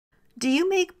Do you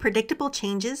make predictable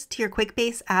changes to your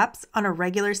Quickbase apps on a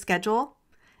regular schedule?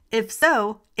 If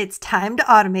so, it's time to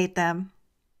automate them.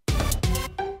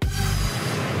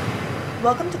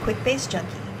 Welcome to Quickbase Junkie.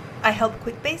 I help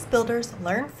Quickbase builders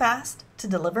learn fast to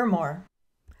deliver more.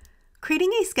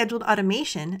 Creating a scheduled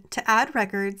automation to add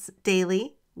records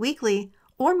daily, weekly,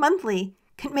 or monthly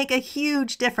can make a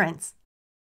huge difference.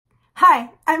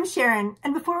 Hi, I'm Sharon,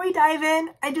 and before we dive in,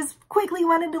 I just quickly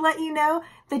wanted to let you know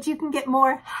that you can get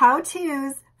more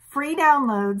how-tos, free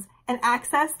downloads, and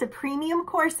access to premium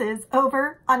courses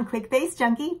over on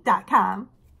quickbasejunkie.com.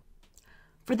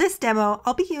 For this demo,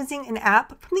 I'll be using an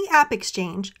app from the App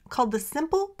Exchange called the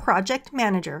Simple Project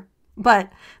Manager.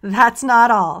 But that's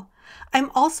not all. I'm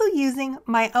also using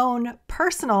my own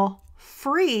personal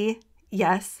free,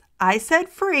 yes, I said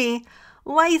free,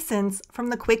 license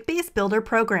from the Quickbase Builder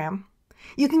program.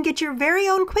 You can get your very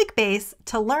own Quickbase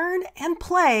to learn and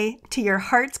play to your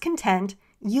heart's content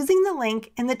using the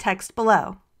link in the text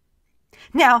below.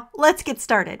 Now, let's get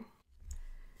started.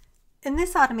 In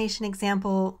this automation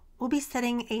example, we'll be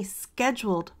setting a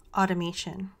scheduled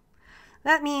automation.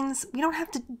 That means we don't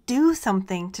have to do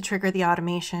something to trigger the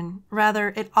automation. Rather,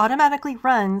 it automatically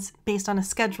runs based on a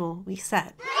schedule we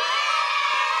set.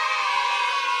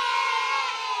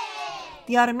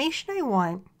 The automation I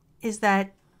want is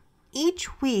that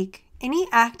each week, any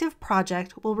active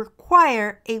project will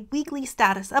require a weekly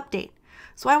status update.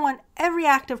 So I want every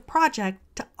active project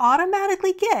to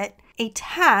automatically get a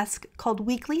task called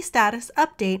Weekly Status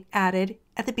Update added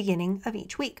at the beginning of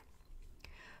each week.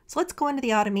 So let's go into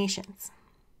the automations.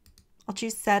 I'll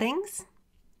choose Settings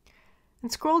and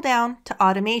scroll down to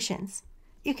Automations.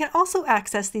 You can also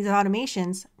access these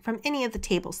automations from any of the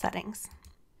table settings.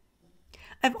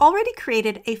 I've already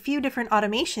created a few different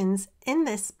automations in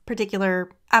this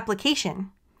particular application,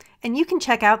 and you can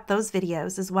check out those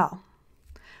videos as well.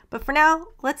 But for now,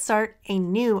 let's start a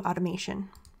new automation.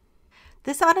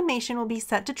 This automation will be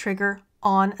set to trigger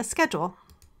on a schedule.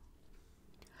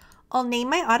 I'll name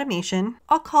my automation.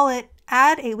 I'll call it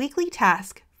Add a Weekly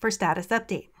Task for Status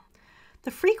Update.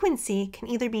 The frequency can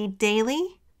either be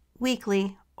daily,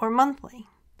 weekly, or monthly.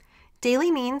 Daily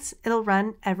means it'll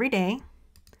run every day.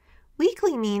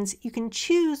 Weekly means you can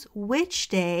choose which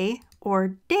day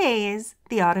or days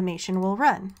the automation will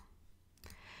run.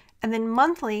 And then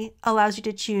monthly allows you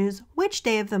to choose which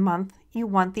day of the month you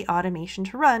want the automation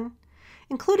to run,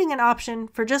 including an option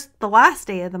for just the last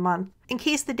day of the month in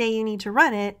case the day you need to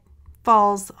run it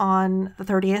falls on the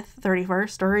 30th,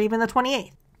 31st, or even the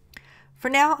 28th. For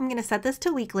now, I'm going to set this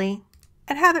to weekly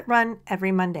and have it run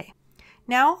every Monday.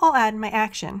 Now I'll add my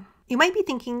action. You might be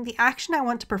thinking the action I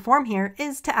want to perform here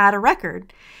is to add a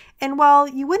record. And while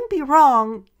you wouldn't be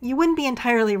wrong, you wouldn't be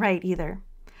entirely right either.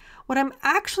 What I'm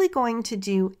actually going to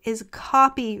do is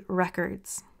copy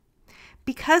records.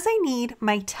 Because I need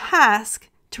my task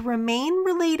to remain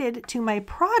related to my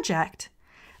project,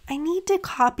 I need to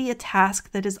copy a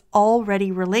task that is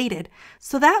already related,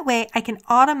 so that way I can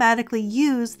automatically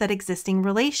use that existing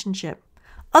relationship.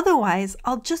 Otherwise,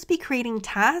 I'll just be creating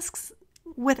tasks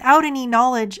without any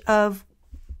knowledge of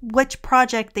which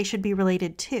project they should be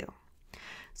related to.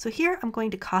 So here I'm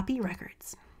going to copy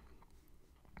records.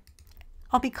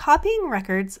 I'll be copying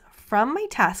records from my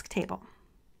task table.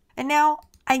 And now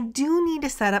I do need to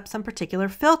set up some particular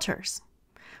filters.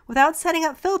 Without setting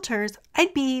up filters,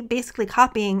 I'd be basically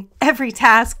copying every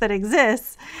task that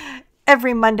exists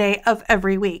every Monday of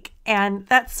every week, and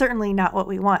that's certainly not what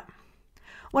we want.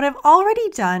 What I've already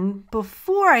done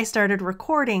before I started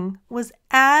recording was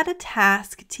add a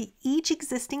task to each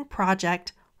existing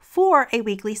project for a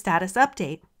weekly status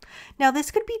update. Now, this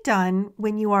could be done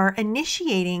when you are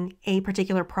initiating a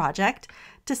particular project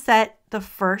to set the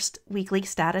first weekly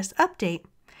status update.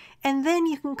 And then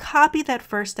you can copy that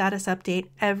first status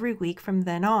update every week from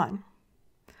then on.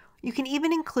 You can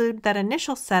even include that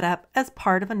initial setup as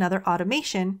part of another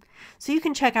automation, so you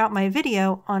can check out my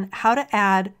video on how to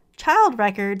add child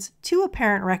records to a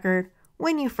parent record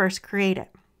when you first create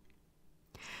it.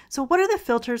 So what are the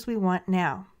filters we want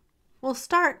now? We'll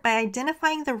start by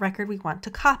identifying the record we want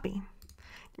to copy.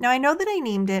 Now I know that I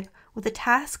named it with a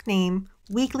task name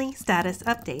Weekly Status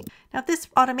Update. Now if this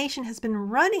automation has been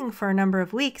running for a number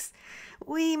of weeks,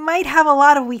 we might have a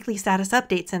lot of weekly status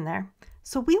updates in there.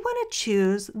 So we want to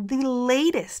choose the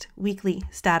latest weekly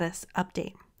status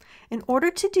update. In order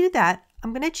to do that,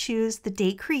 I'm going to choose the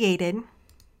date created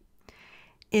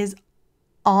is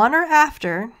on or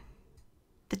after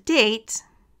the date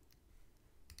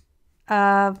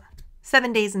of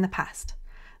 7 days in the past.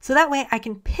 So that way I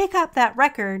can pick up that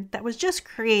record that was just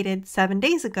created 7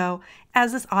 days ago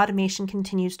as this automation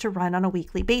continues to run on a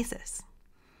weekly basis.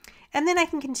 And then I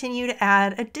can continue to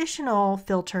add additional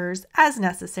filters as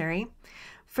necessary.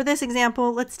 For this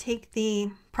example, let's take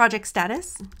the project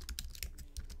status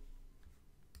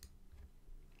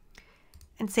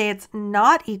and say it's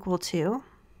not equal to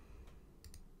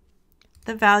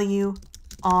the value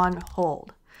on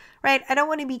hold, right? I don't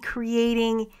want to be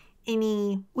creating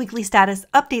any weekly status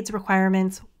updates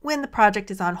requirements when the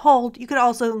project is on hold. You could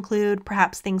also include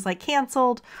perhaps things like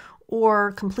canceled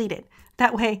or completed.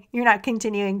 That way you're not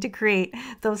continuing to create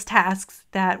those tasks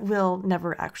that will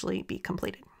never actually be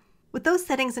completed. With those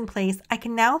settings in place, I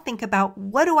can now think about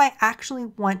what do I actually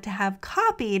want to have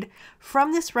copied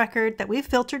from this record that we've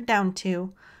filtered down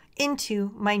to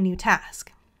into my new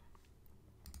task.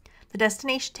 The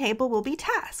destination table will be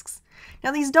tasks.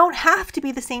 Now these don't have to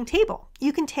be the same table.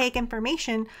 You can take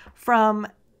information from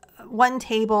one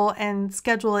table and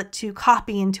schedule it to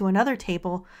copy into another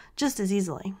table just as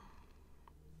easily.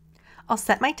 I'll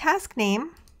set my task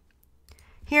name.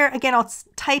 Here again, I'll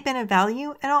type in a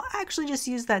value and I'll actually just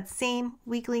use that same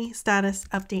weekly status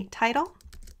update title.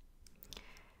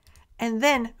 And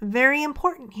then, very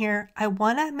important here, I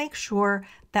want to make sure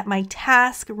that my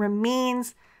task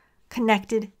remains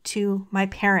connected to my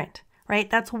parent, right?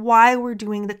 That's why we're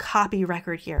doing the copy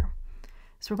record here.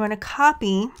 So we're going to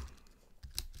copy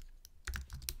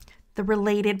the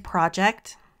related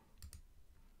project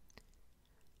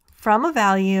from a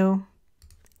value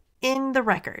in the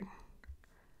record.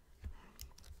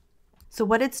 So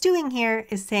what it's doing here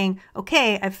is saying,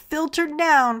 okay, I've filtered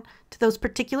down to those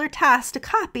particular tasks to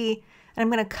copy, and I'm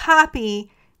going to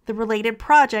copy the related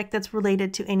project that's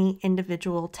related to any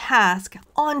individual task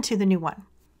onto the new one.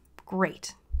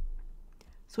 Great.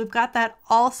 So we've got that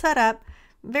all set up.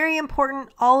 Very important,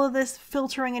 all of this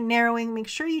filtering and narrowing. Make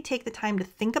sure you take the time to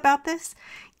think about this.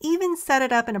 Even set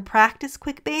it up in a practice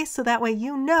Quickbase so that way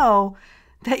you know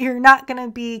that you're not going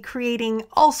to be creating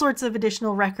all sorts of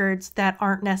additional records that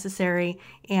aren't necessary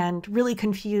and really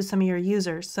confuse some of your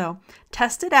users. So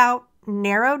test it out,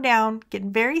 narrow down, get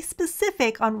very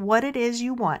specific on what it is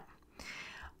you want.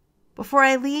 Before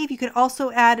I leave, you could also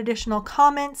add additional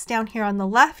comments down here on the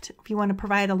left if you want to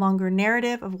provide a longer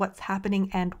narrative of what's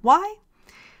happening and why.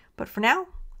 But for now,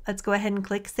 let's go ahead and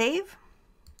click Save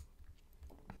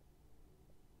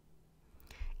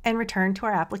and return to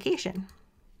our application.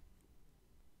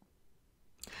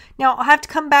 Now, I'll have to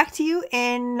come back to you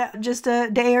in just a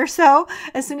day or so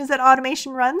as soon as that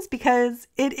automation runs because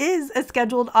it is a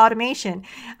scheduled automation.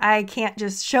 I can't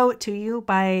just show it to you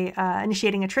by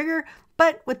initiating a trigger,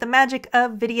 but with the magic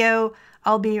of video,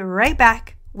 I'll be right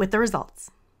back with the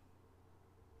results.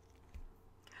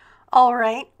 All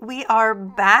right, we are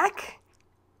back.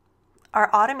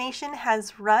 Our automation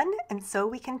has run, and so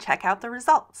we can check out the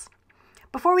results.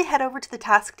 Before we head over to the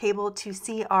task table to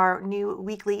see our new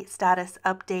weekly status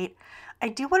update, I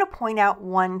do want to point out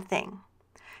one thing.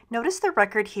 Notice the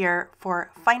record here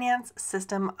for finance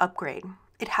system upgrade.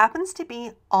 It happens to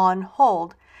be on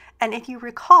hold, and if you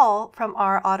recall from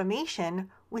our automation,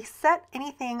 we set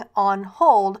anything on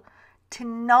hold to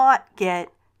not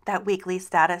get that weekly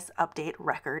status update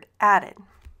record added.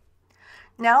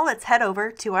 Now let's head over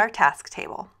to our task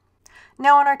table.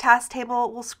 Now on our task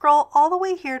table, we'll scroll all the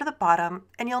way here to the bottom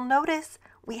and you'll notice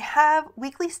we have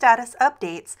weekly status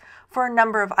updates for a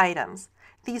number of items.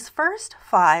 These first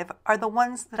 5 are the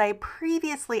ones that I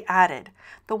previously added,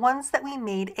 the ones that we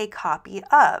made a copy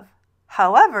of.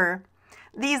 However,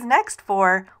 these next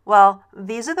 4, well,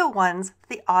 these are the ones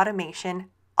the automation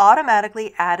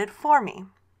automatically added for me.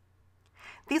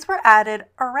 These were added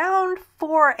around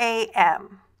 4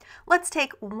 a.m. Let's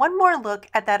take one more look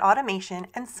at that automation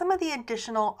and some of the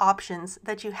additional options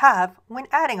that you have when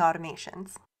adding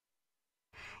automations.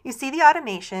 You see the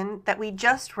automation that we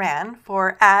just ran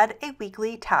for add a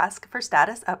weekly task for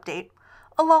status update,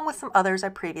 along with some others I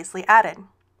previously added.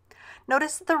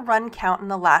 Notice the run count in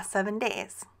the last 7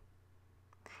 days.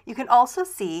 You can also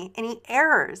see any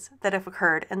errors that have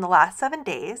occurred in the last 7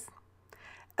 days,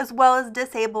 as well as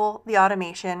disable the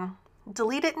automation,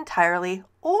 delete it entirely,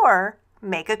 or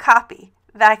make a copy.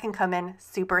 That can come in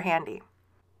super handy.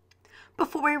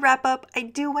 Before we wrap up, I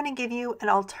do want to give you an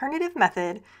alternative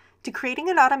method to creating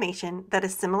an automation that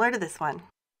is similar to this one.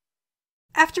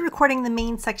 After recording the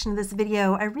main section of this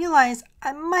video, I realized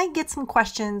I might get some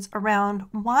questions around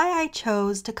why I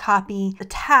chose to copy the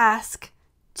task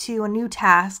to a new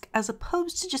task as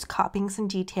opposed to just copying some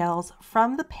details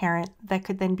from the parent that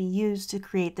could then be used to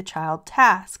create the child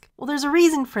task. Well, there's a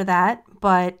reason for that,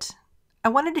 but I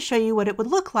wanted to show you what it would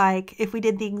look like if we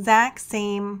did the exact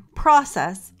same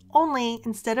process, only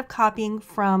instead of copying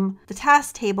from the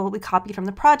task table, we copied from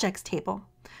the projects table.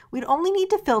 We'd only need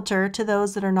to filter to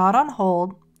those that are not on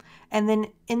hold, And then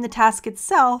in the task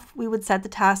itself, we would set the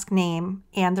task name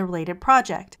and the related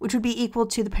project, which would be equal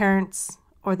to the parent's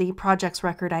or the project's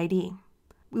record ID.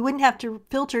 We wouldn't have to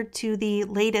filter to the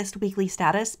latest weekly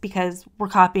status because we're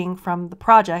copying from the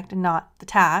project and not the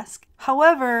task.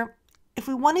 However, if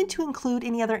we wanted to include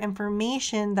any other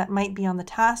information that might be on the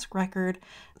task record,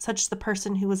 such as the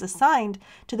person who was assigned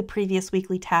to the previous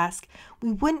weekly task,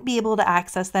 we wouldn't be able to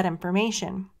access that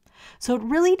information. So it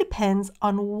really depends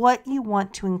on what you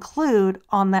want to include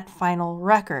on that final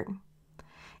record.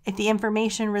 If the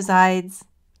information resides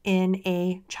in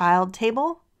a child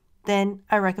table, then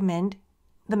I recommend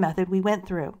the method we went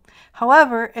through.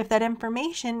 However, if that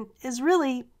information is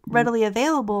really readily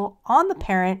available on the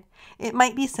parent, it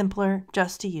might be simpler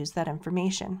just to use that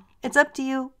information. It's up to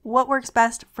you what works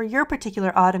best for your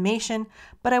particular automation,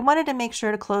 but I wanted to make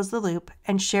sure to close the loop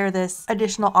and share this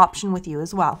additional option with you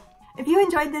as well. If you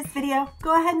enjoyed this video,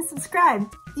 go ahead and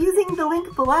subscribe using the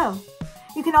link below.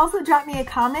 You can also drop me a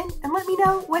comment and let me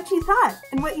know what you thought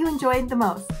and what you enjoyed the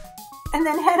most. And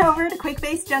then head over to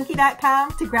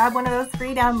quickbasejunkie.com to grab one of those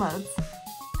free downloads.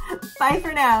 Bye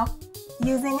for now.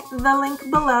 Using the link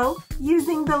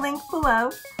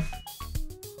below.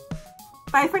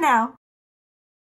 Bye for now.